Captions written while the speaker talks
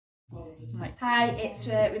Right. Hi, it's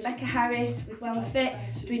Rebecca Harris with Wellafit,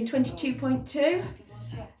 doing 22.2,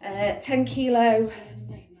 10 kilo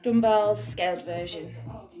dumbbells, scaled version,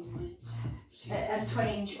 and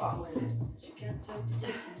 20-inch box.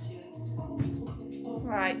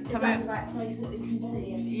 Right, Is that the right place that we can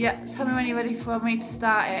see it? Yeah, tell me when you're ready for me to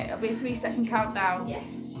start it. It'll be a 3-second countdown. Yeah,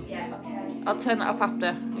 yeah, okay. I'll turn that up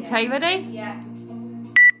after. Yeah. Okay, ready? Yeah.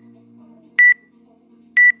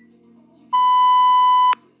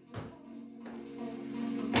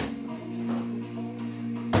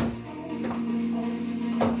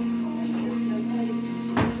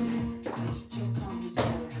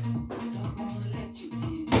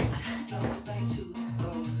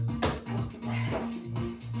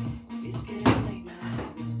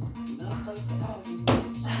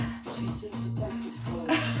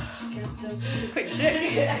 Quick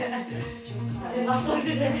shit.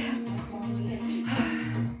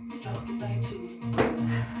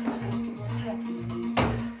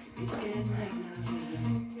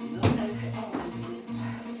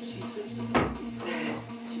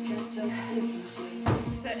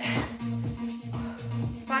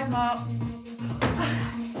 Five more.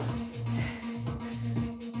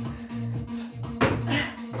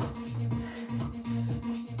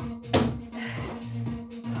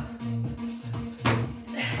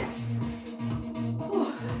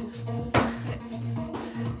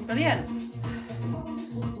 Brilliant.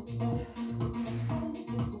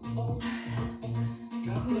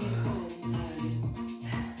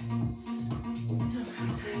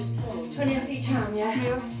 Twenty off each arm, yeah?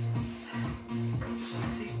 Yeah.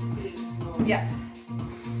 Yeah.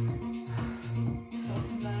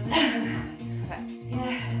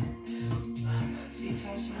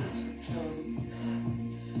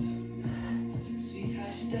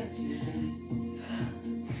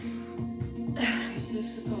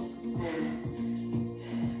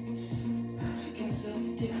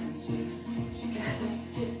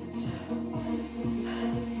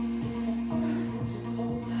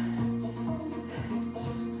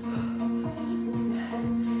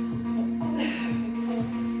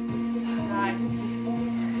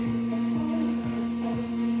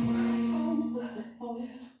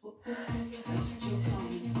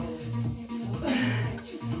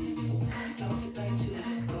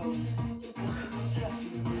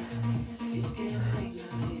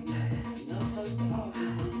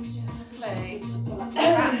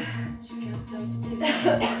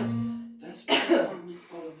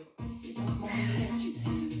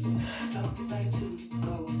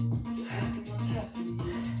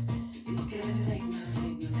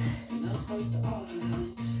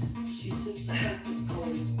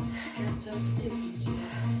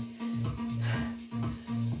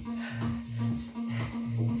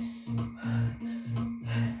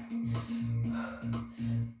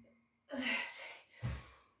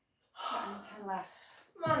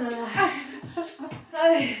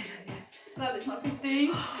 Glad it's not 15.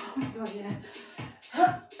 Oh God, yeah.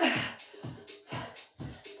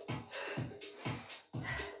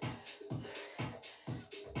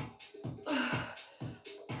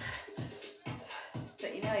 But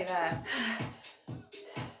you know there.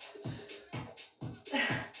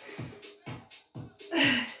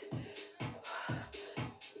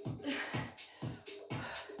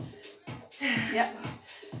 Yep.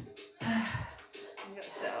 You got to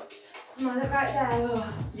sit up. Am I right there?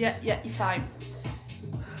 Oh. Yeah, you're fine.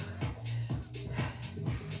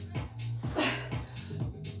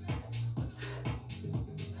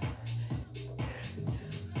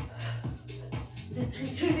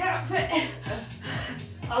 To the outfit.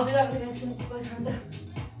 I'll do that with some both hands down.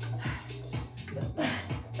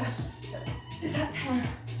 Is that 10?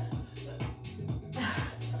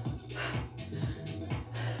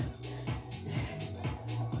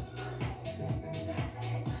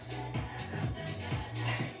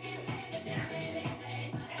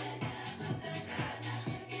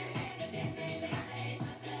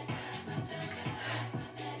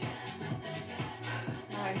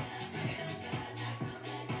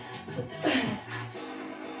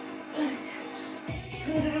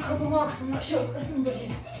 I'm going to do a couple more because I'm not sure what this number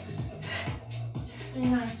is.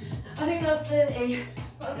 29. I think that's 30,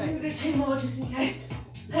 but I'm going to do 2 more just in case.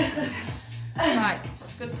 Right,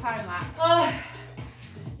 good time that. Oh,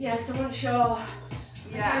 yes, I'm not sure.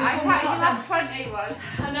 Yeah, I can't even last 21.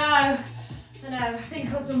 I know, I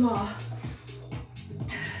think I'll do more.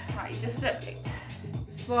 Right, you just slipped it.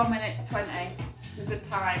 4 minutes 20. It's a good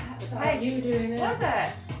time. That's how you were doing it. Was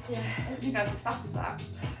it? Yeah. I don't think I was as fast as that.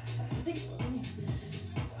 I think so, yeah.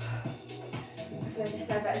 This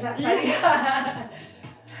side better, that side.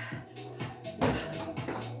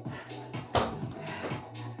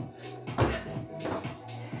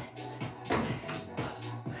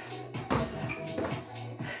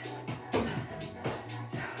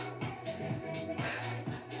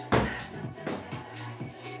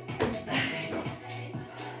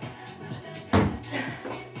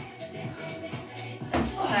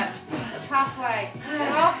 way.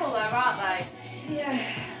 They're awful though, aren't they? Yeah.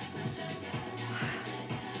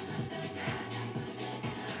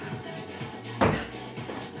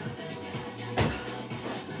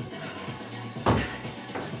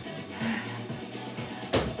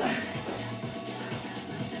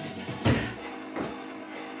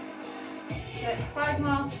 Good. 5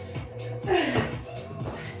 more.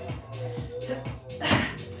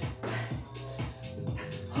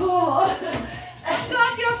 Oh.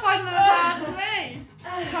 God, you're fine than that for me.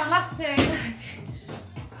 Come on, last 2.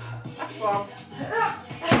 Last one.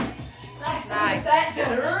 That's Nice.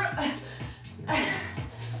 better.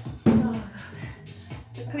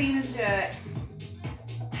 The clean and jerk.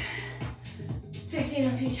 15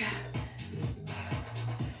 on each.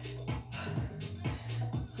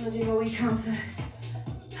 I'm gonna do my weak arm first.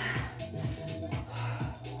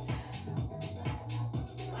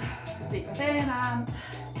 Deep breath in and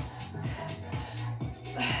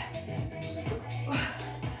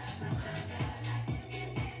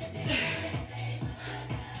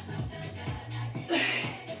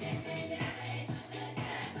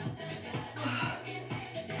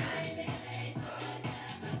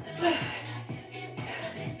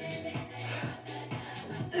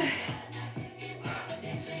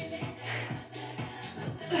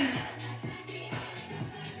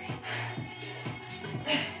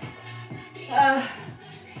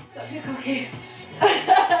got too cocky.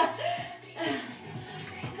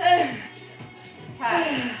 10.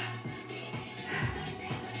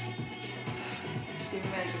 Give me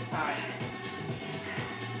a really good time.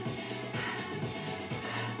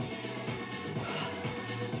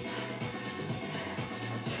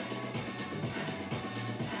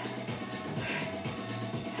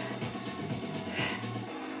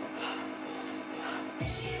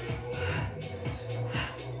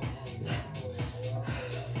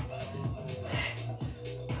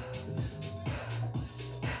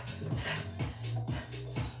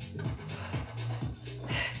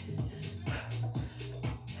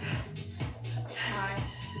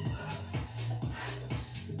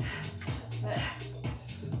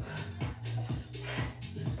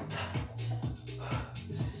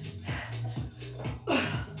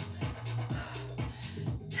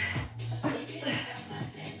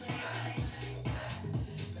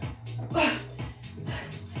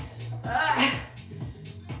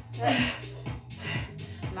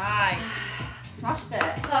 Nice. Smashed it.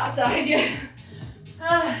 That side, yeah.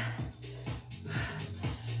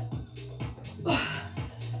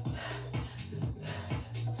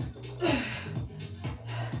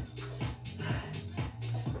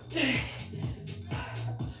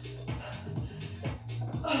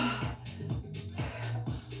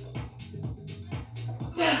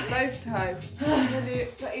 Loads to hoe. I'm going to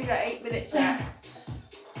do not even at 8 minutes yet.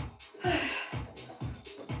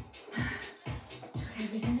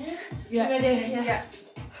 Everything in? Yeah. Ready? Yeah. Yeah.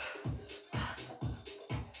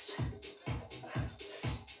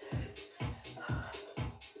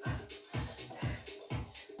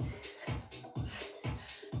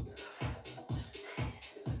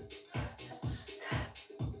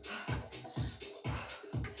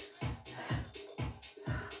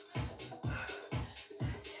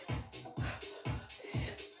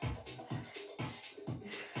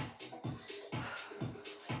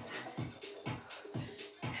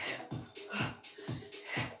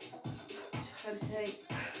 Take.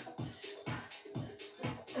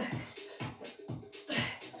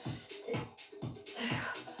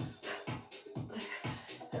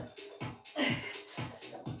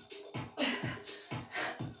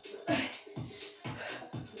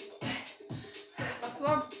 Last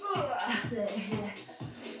one. That's it,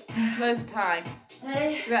 yeah. Loads of time.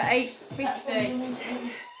 Hey. We're at That's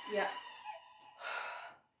 8:50. Yeah.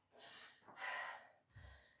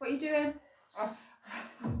 What are you doing? Oh.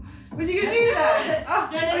 What are you going to do then? Oh,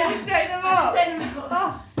 No, are you setting them I'm up? setting them up.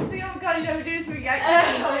 Oh, I think, oh God, you never do something yet. Oh,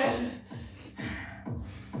 yeah.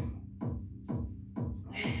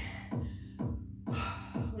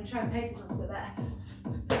 I'm going to try and pace myself a bit better.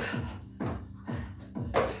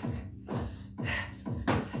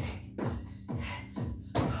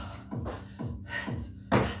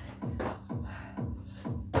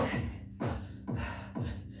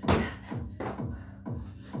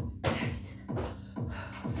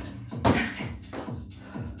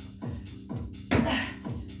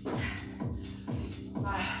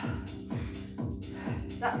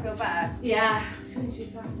 Does that feel better? Yeah, it's going to be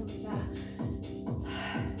fast and that.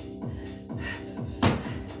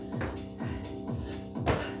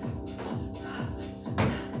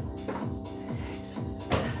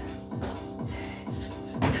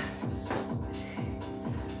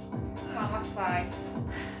 Come on, last side.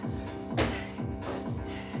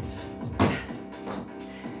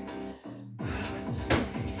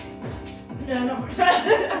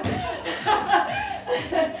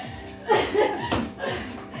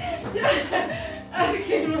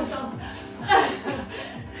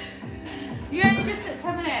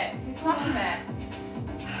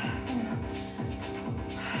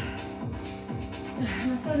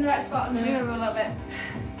 spot on Move there. a little bit.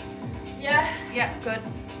 Yeah. Yeah, good.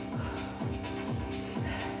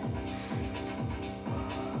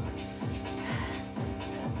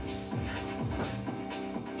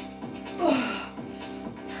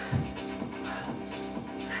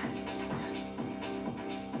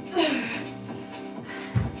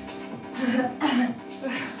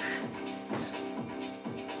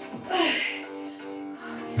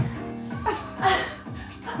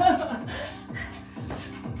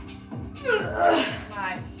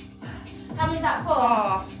 Right. How many's that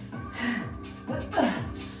for?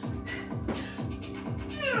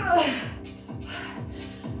 4.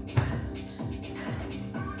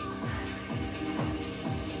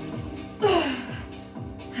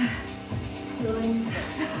 Feelings.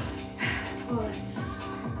 Oh,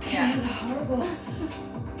 Yeah. they're horrible.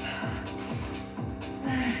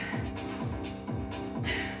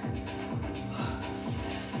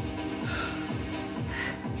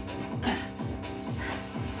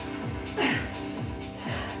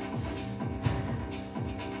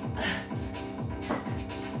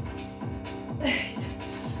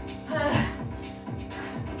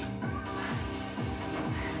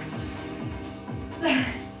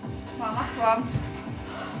 Come on, last one.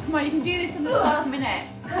 Come on, you can do this in 12 minutes.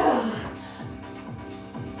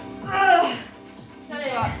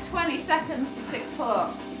 You've got 20 seconds to 6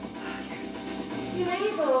 pull-ups. You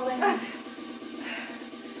able then?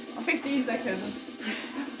 Or 15 seconds.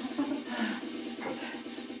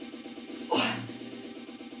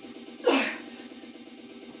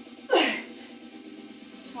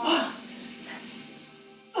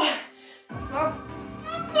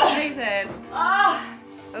 Amazing.